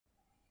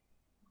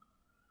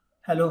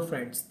Hello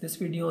friends, this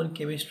video on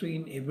chemistry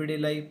in everyday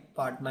life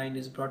part 9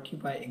 is brought to you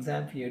by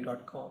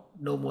examfear.com.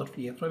 No more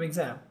fear from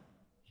exam.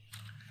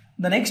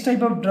 The next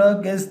type of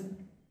drug is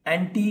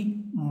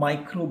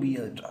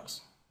antimicrobial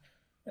drugs,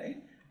 right?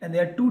 And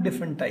there are two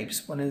different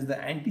types. One is the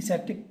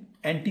antiseptic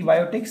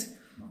antibiotics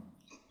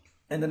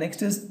and the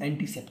next is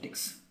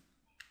antiseptics.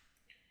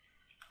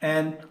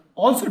 And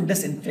also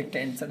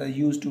disinfectants that are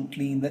used to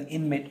clean the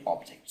inanimate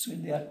objects. So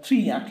there are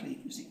three actually,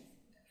 you see.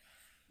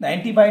 The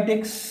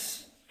antibiotics,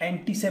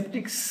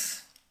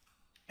 antiseptics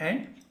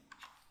and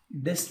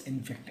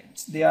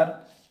disinfectants. They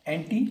are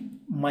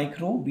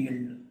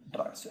antimicrobial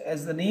drugs. So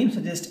as the name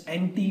suggests,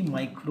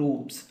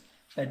 antimicrobes.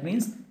 That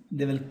means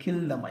they will kill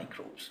the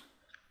microbes.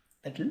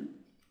 That will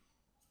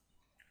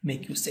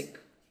make you sick.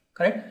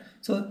 Correct?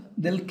 So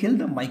they'll kill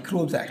the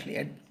microbes actually.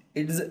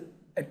 It is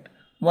at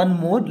one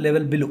more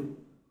level below.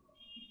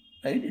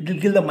 Right? It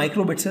will kill the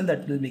microbe itself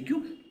that will make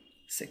you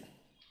sick.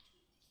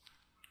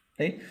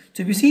 Right?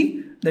 So if you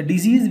see the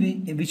disease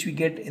which we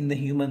get in the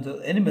humans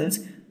or animals,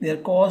 they are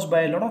caused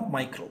by a lot of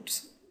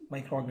microbes,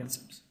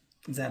 microorganisms.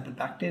 For example,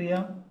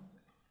 bacteria,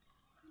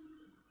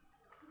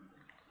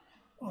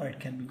 or it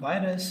can be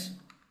virus,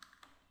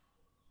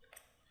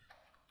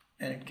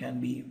 and it can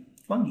be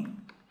fungi.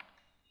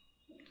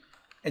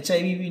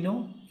 HIV we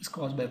know is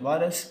caused by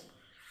virus.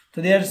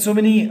 So there are so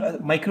many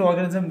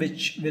microorganisms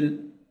which will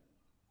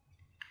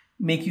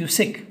make you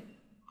sick.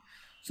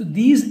 So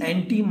these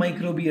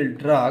antimicrobial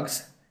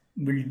drugs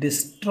will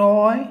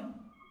destroy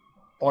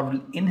or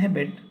will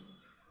inhibit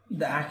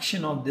the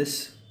action of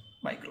these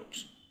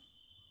microbes,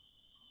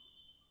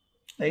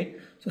 right?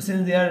 So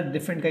since there are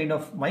different kind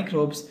of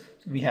microbes,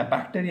 so we have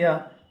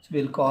bacteria, so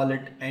we'll call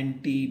it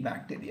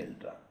antibacterial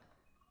drug.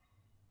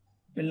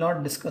 We'll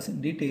not discuss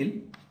in detail,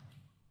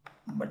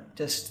 but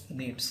just the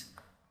names.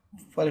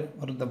 For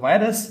the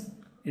virus,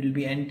 it will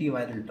be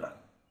antiviral drug.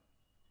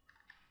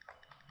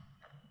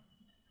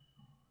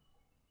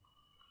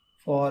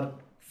 For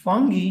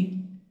fungi,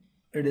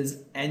 it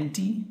is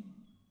anti-fungal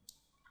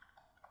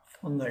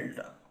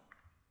drug,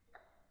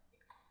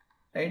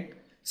 right?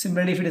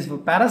 Similarly, if it is for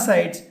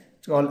parasites,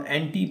 it's called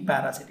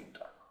anti-parasitic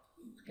drug.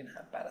 You can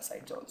have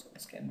parasites also.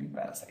 This can be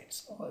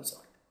parasites also,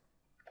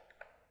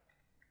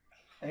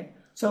 right?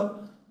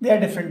 So they are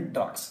different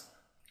drugs.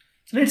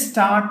 So let's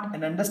start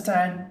and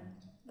understand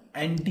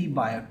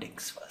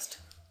antibiotics first.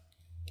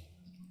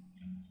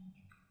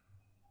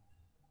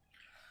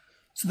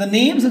 So the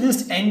name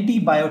suggests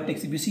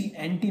antibiotics. If you see,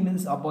 anti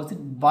means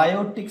opposite,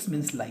 biotics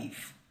means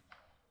life,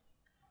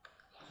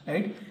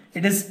 right?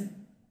 It is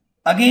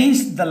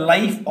against the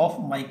life of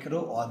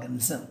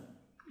microorganism,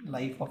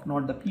 life of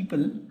not the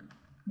people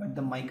but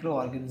the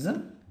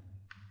microorganism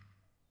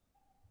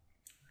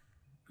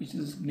which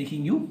is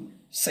making you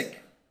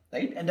sick,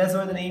 right? And that's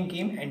why the name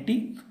came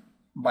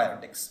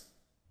antibiotics,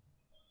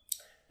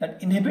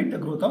 that inhibit the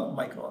growth of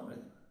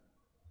microorganisms.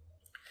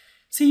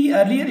 See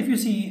earlier, if you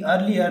see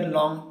earlier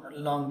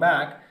long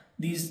back,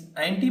 these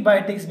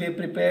antibiotics were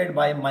prepared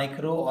by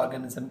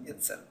microorganism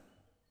itself.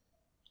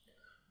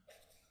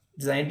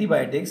 These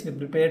antibiotics were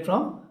prepared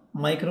from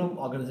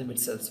microorganism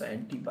itself. So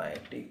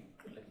antibiotic,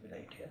 let me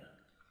write here.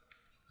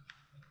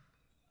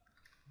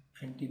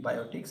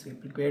 Antibiotics were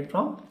prepared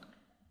from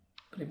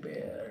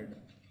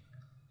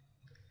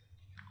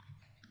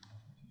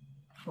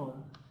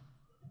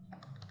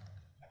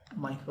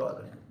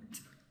microorganisms.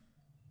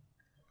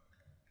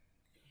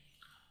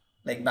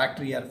 Like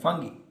bacteria or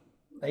fungi,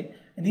 right?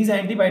 And these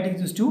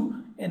antibiotics used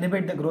to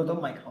inhibit the growth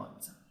of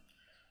microorganisms.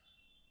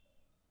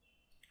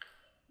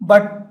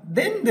 But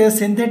then the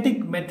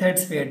synthetic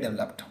methods were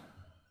developed,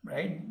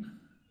 right?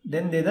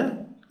 Then it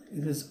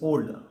is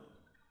old.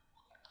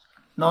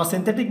 Now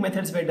synthetic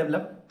methods were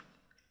developed.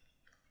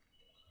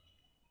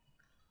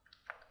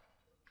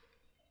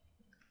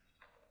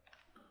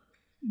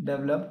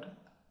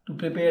 To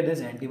prepare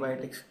these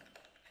antibiotics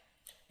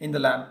in the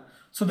lab.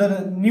 So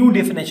the new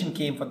definition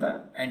came for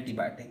the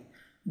antibiotic.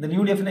 The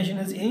new definition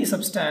is any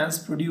substance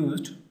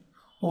produced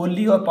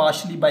wholly or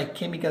partially by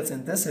chemical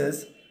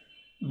synthesis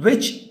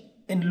which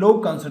in low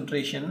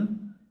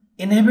concentration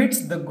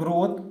inhibits the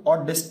growth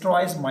or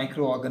destroys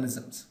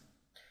microorganisms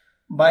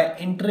by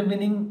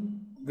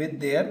intervening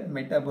with their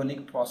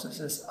metabolic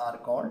processes are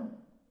called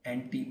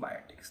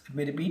antibiotics. Let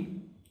me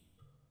repeat.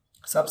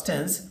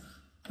 Substance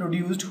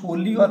produced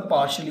wholly or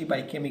partially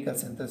by chemical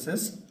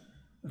synthesis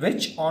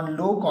which on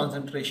low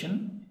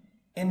concentration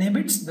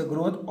inhibits the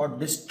growth or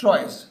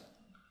destroys.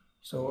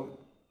 So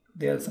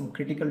there are some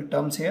critical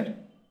terms here,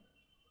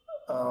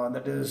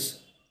 that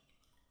is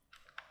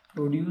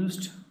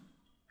produced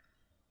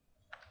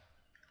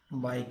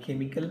by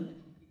chemical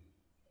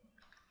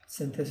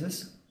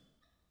synthesis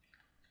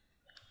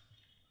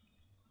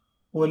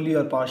wholly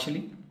or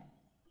partially.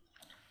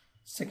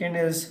 Second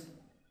is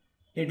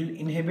it will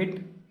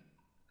inhibit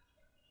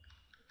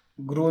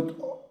growth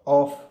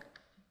of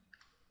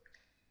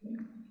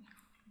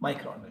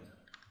microorganisms.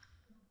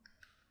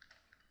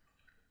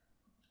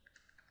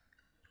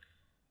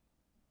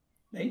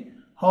 Right?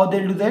 How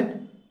they'll do that?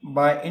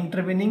 By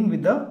intervening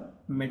with the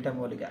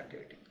metabolic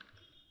activity.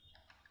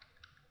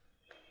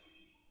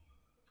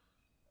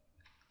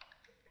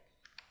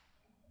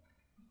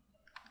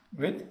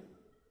 with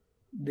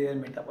their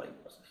metabolic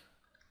process.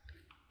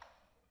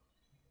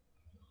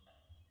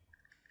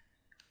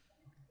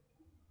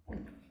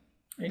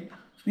 Right?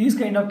 So these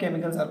kind of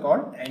chemicals are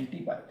called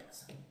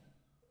antibiotics.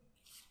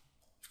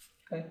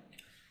 Okay.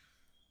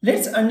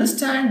 Let's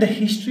understand the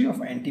history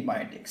of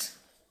antibiotics.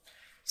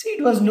 See,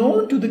 it was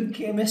known to the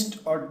chemists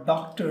or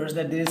doctors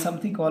that there is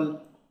something called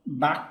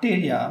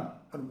bacteria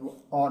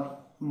or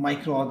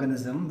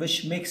microorganism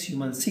which makes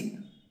humans sick,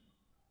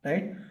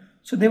 right?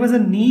 So there was a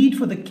need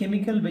for the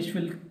chemical which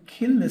will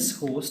kill this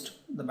host,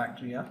 the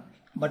bacteria,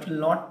 but will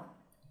not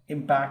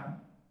impact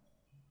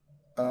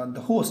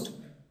the host.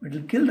 It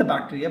will kill the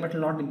bacteria but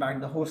will not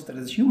impact the host, that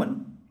is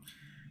human.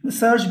 The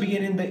search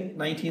began in the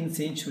 19th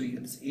century,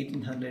 it's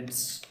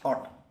 1800s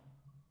odd,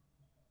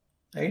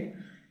 right?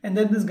 And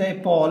then this guy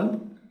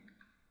Paul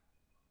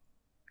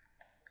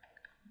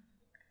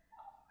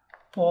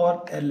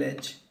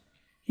Ehrlich,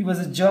 he was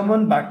a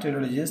German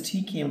bacteriologist.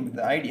 He came with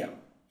the idea.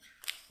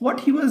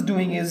 What he was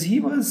doing is he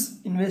was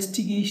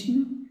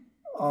investigating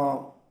a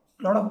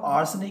lot of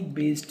arsenic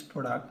based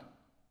product,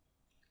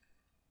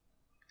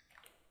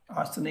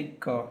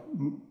 arsenic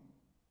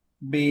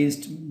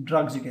based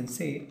drugs, you can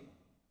say.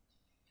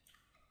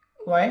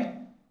 Why?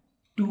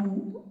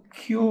 To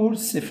cure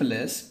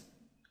syphilis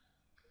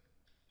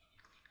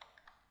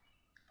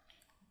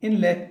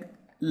in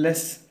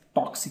less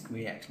toxic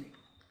way actually.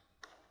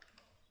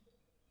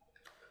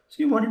 So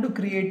you wanted to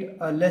create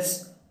a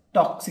less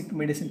toxic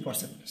medicine for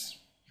syphilis.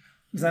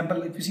 For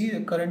example, if you see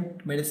the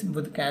current medicine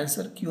for the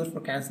cancer, cure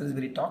for cancer is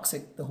very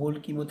toxic. The whole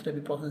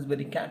chemotherapy process is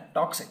very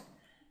toxic,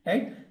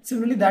 right?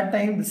 Similarly, that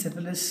time the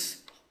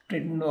syphilis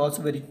treatment was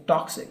also very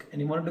toxic,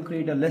 and he wanted to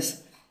create a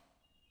less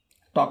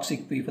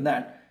toxic way for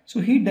that. So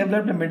he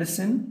developed a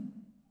medicine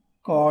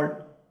called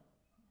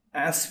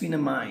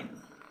asphenamine,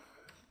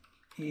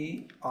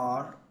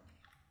 A-R-R-C,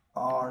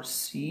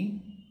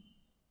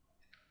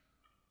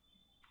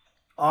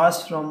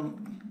 Ars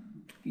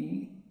from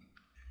P.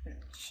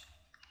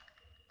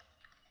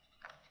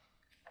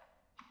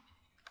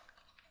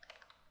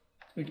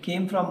 It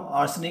came from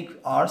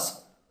arsenic,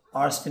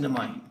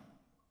 asphenamine,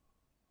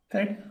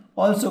 correct?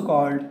 Also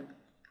called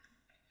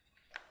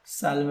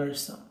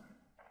salvarsan.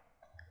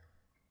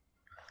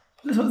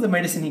 This was the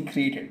medicine he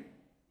created,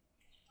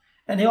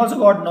 and he also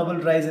got Nobel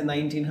Prize in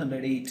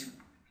 1908.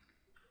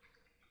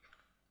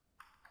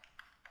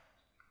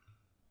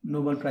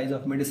 Nobel Prize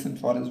of Medicine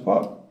for his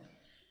work,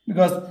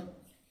 because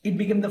it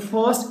became the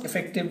first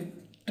effective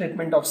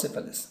treatment of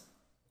syphilis.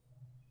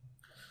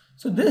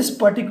 So this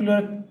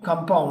particular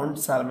compound,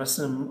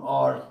 salvarsan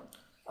or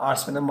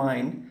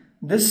asphenamine,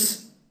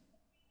 this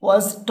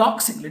was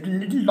toxic,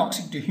 little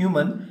toxic to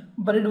human,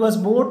 but it was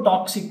more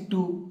toxic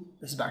to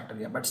this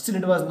bacteria. But still,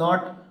 it was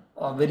not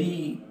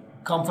very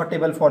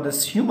comfortable for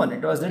this human.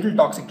 It was little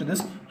toxic to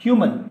this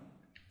human,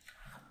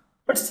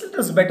 but still, it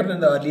was better than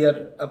the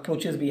earlier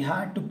approaches we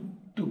had to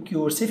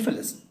cure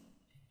syphilis.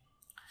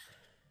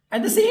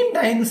 At the same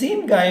time, the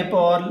same guy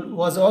Paul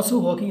was also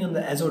working on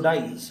the Azo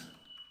Dyes.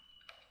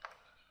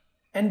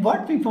 And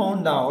what we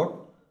found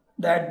out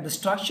that the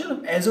structure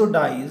of Azo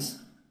Dyes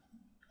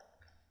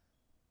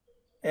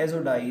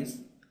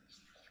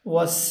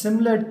was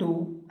similar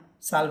to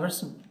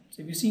salvarsan.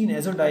 So if you see in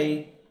Azo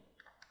Dye,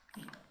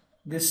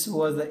 this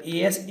was the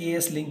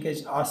AS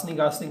linkage, arsenic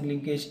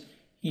linkage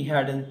he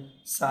had in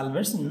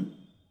salvarsan,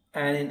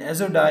 and in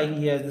Azo Dye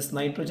he has this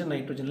nitrogen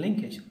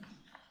linkage.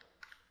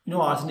 You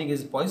know, arsenic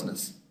is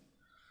poisonous.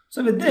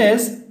 So with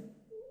this,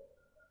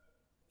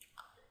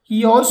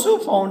 he also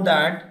found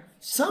that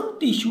some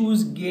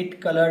tissues get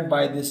colored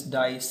by this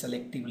dye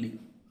selectively,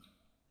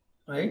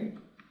 right?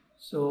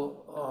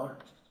 So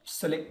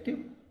selective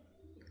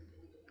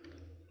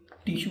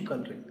tissue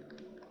coloring,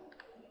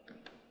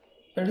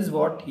 that is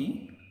what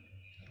he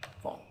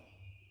found.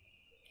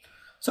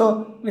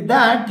 So with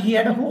that, he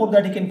had a hope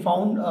that he can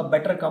found a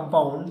better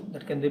compound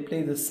that can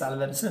replace this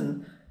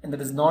salvarsan, and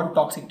that is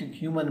non-toxic to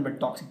human but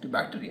toxic to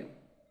bacteria,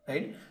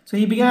 right? So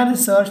he began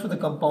his search for the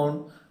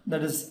compound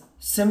that is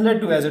similar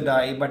to Azo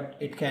Dye, but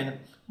it can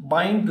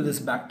bind to this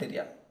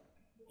bacteria.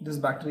 This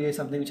bacteria is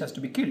something which has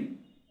to be killed.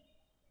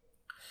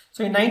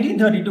 So in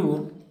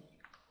 1932,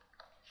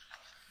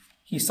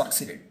 he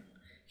succeeded.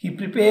 He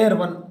prepared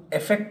one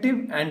effective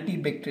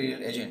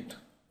antibacterial agent,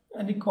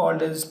 and he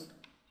called it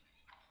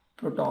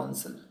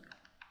protonsil.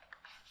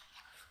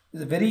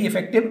 It's a very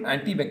effective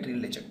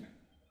antibacterial agent,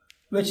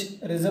 which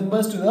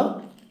resembles to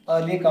the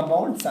earlier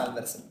compound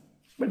salvarsan,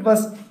 but it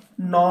was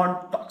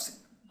non-toxic.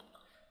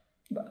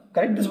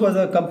 Correct? This was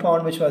a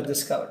compound which was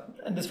discovered,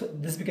 and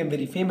this became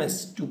very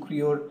famous to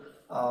cure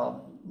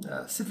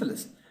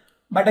syphilis.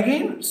 But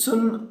again,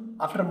 soon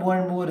after more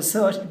and more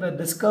research, it was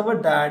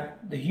discovered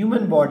that the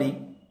human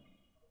body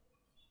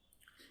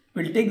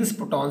will take this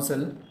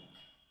protonsil,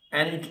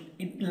 and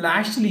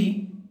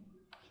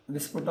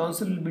this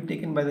protonsil will be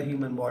taken by the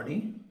human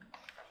body,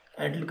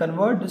 and it will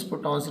convert this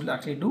protonsil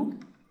actually to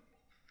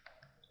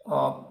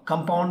a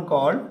compound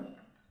called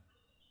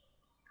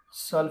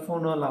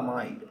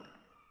sulfonilamide.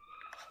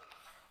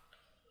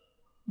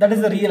 That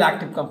is the real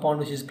active compound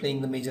which is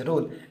playing the major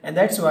role, and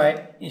that's why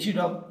instead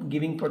of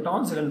giving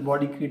proton and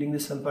body creating the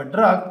sulfur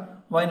drug,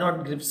 why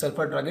not give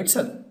sulfur drug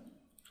itself?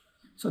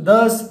 So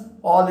thus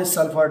all these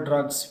sulfur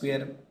drugs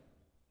were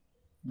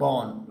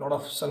born. A lot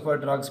of sulfur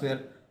drugs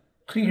were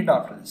created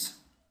after this,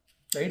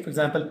 right? For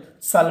example,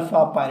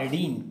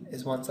 sulfapyridine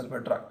is one sulfur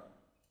drug.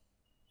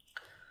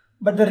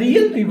 But the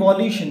real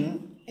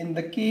revolution in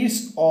the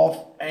case of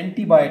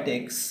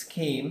antibiotics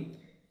came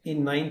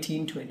in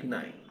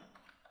 1929.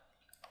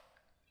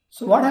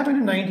 So what happened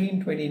in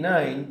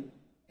 1929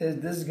 is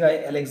this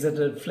guy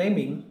Alexander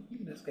Fleming,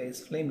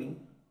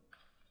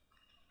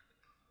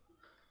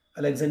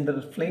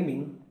 Alexander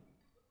Fleming,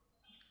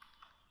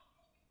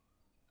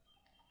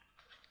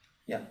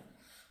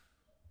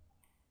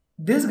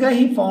 this guy,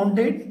 he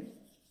founded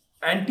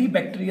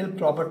antibacterial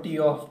property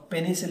of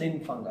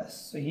penicillin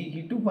fungus. So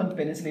he took one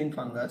penicillin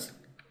fungus,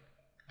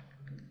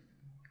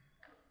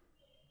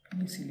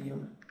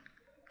 penicillium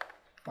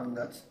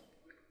fungus,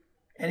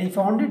 and he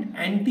founded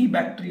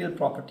antibacterial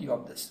property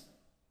of this.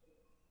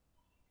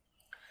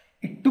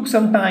 It took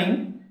some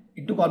time.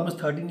 It took almost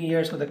 13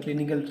 years for the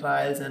clinical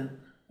trials and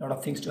a lot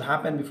of things to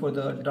happen before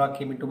the drug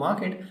came into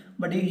market.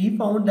 But he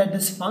found that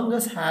this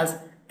fungus has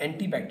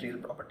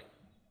antibacterial property.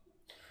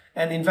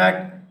 And in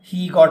fact,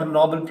 he got a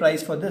Nobel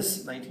Prize for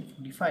this,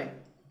 1945.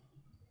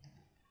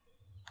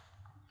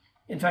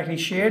 In fact, he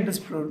shared this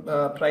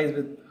prize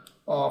with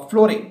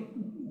Florey,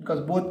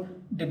 because both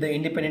did the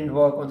independent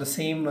work on the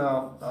same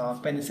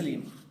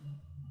penicillin.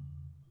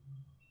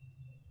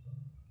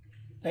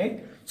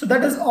 Right? So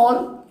that is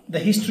all the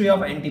history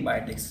of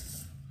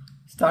antibiotics.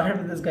 Started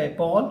with this guy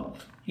Paul.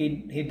 He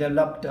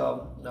developed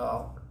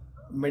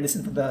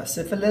medicine for the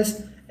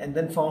syphilis, and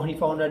then he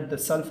found that the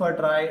sulfur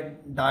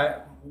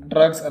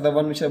drugs are the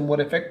one which are more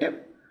effective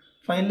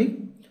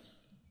finally.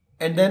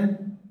 And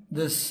then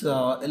this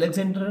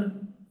Alexander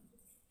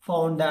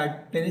found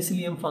that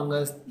penicillium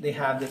fungus, they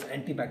have this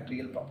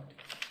antibacterial property.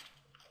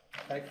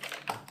 Right?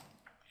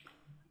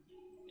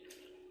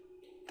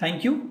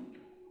 Thank you.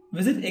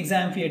 Visit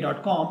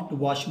examfear.com to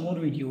watch more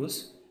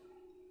videos,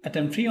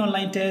 attempt free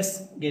online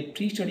tests, get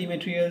free study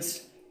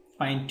materials,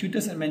 find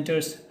tutors and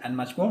mentors, and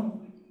much more.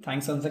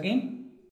 Thanks once again.